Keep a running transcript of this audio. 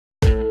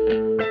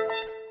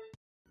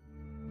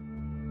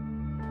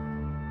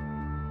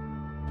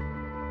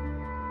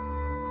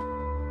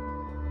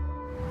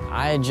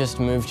I had just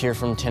moved here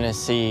from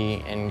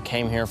Tennessee and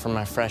came here for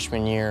my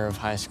freshman year of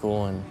high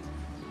school, and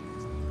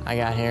I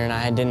got here and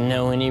I didn't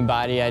know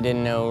anybody. I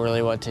didn't know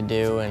really what to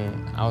do,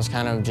 and I was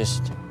kind of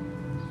just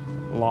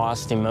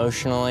lost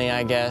emotionally,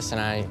 I guess,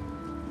 and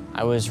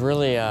I was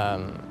really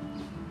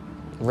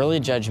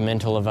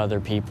judgmental of other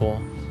people.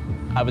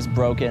 I was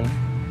broken,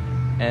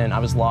 and I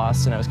was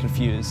lost, and I was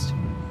confused.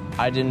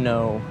 I didn't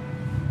know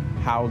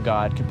how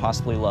God could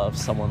possibly love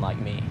someone like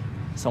me,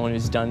 someone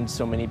who's done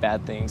so many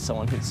bad things,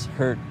 someone who's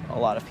hurt a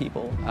lot of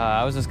people.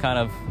 I was just kind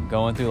of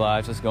going through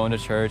life, just going to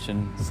church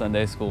and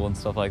Sunday school and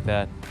stuff like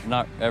that,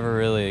 not ever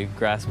really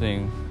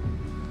grasping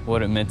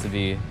what it meant to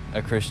be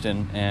a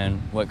Christian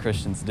and what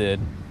Christians did.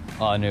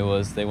 All I knew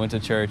was they went to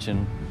church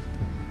and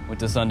went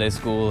to Sunday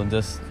school and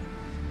just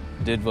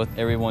did what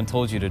everyone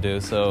told you to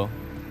do, so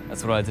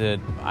that's what I did.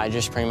 I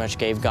just pretty much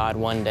gave God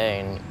one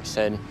day and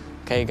said,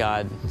 okay,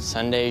 God,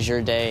 Sunday's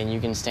your day and you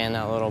can stand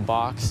in that little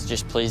box,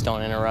 just please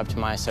don't interrupt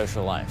my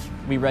social life.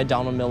 We read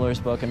Donald Miller's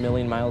book, A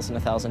Million Miles in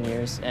 1,000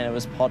 Years, and it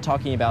was Paul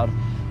talking about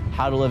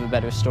how to live a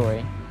better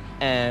story.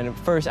 And at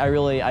first, I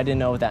didn't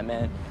know what that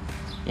meant.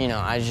 You know,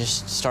 I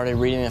just started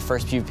reading the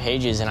first few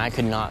pages and I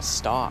could not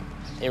stop.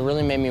 It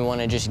really made me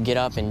want to just get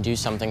up and do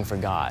something for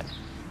God.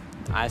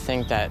 I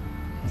think that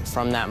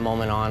from that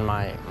moment on,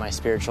 my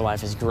spiritual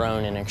life has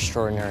grown in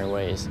extraordinary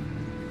ways.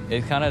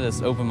 It kind of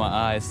just opened my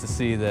eyes to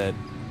see that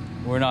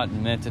we're not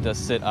meant to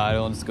just sit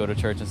idle and just go to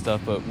church and stuff,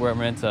 but we're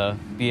meant to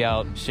be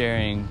out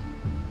sharing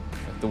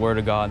the Word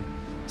of God.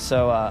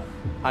 So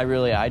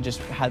I just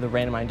had the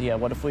random idea,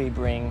 what if we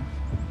bring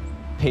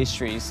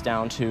pastries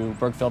down to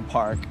Brookfield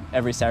Park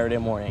every Saturday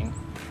morning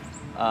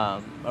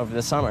over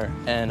the summer?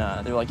 And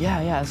they were like,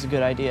 yeah, that's a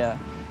good idea.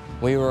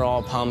 We were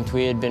all pumped.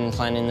 We had been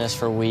planning this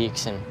for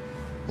weeks, and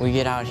we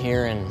get out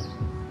here and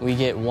we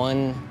get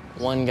one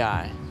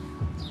guy.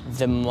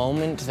 The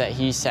moment that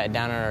he sat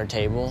down at our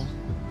table,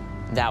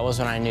 that was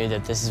when I knew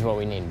that this is what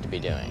we needed to be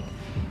doing.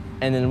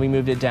 And then we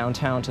moved it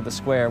downtown to the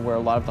square where a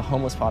lot of the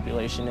homeless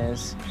population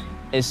is.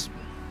 It's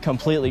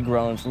completely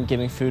grown from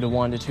giving food to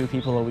 1 to 2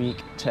 people a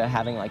week to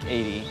having like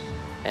 80.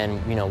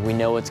 And we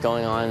know what's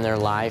going on in their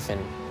life,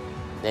 and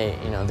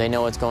they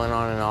know what's going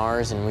on in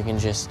ours, and we can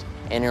just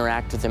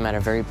interact with them at a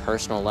very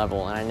personal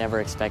level. And I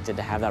never expected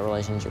to have that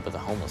relationship with a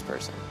homeless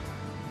person.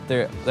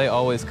 They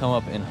always come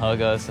up and hug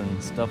us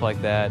and stuff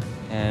like that,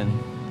 and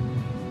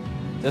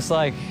just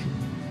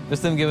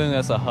them giving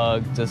us a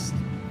hug just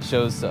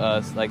shows to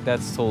us like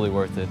that's totally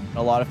worth it.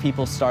 A lot of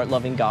people start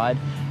loving God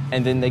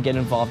and then they get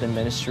involved in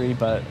ministry,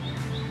 but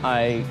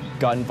I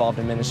got involved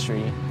in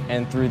ministry,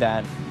 and through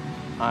that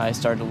I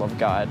started to love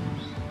God.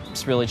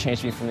 It's really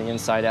changed me from the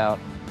inside out.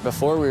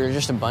 Before, we were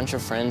just a bunch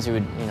of friends who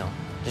would,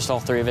 just all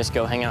 3 of us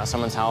go hang out at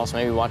someone's house,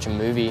 maybe watch a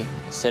movie,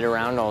 sit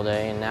around all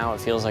day, and now it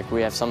feels like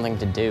we have something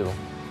to do.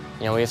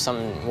 We have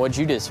something. What'd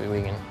you do this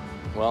weekend?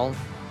 Well,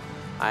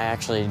 I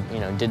actually,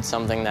 did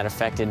something that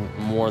affected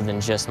more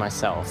than just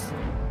myself.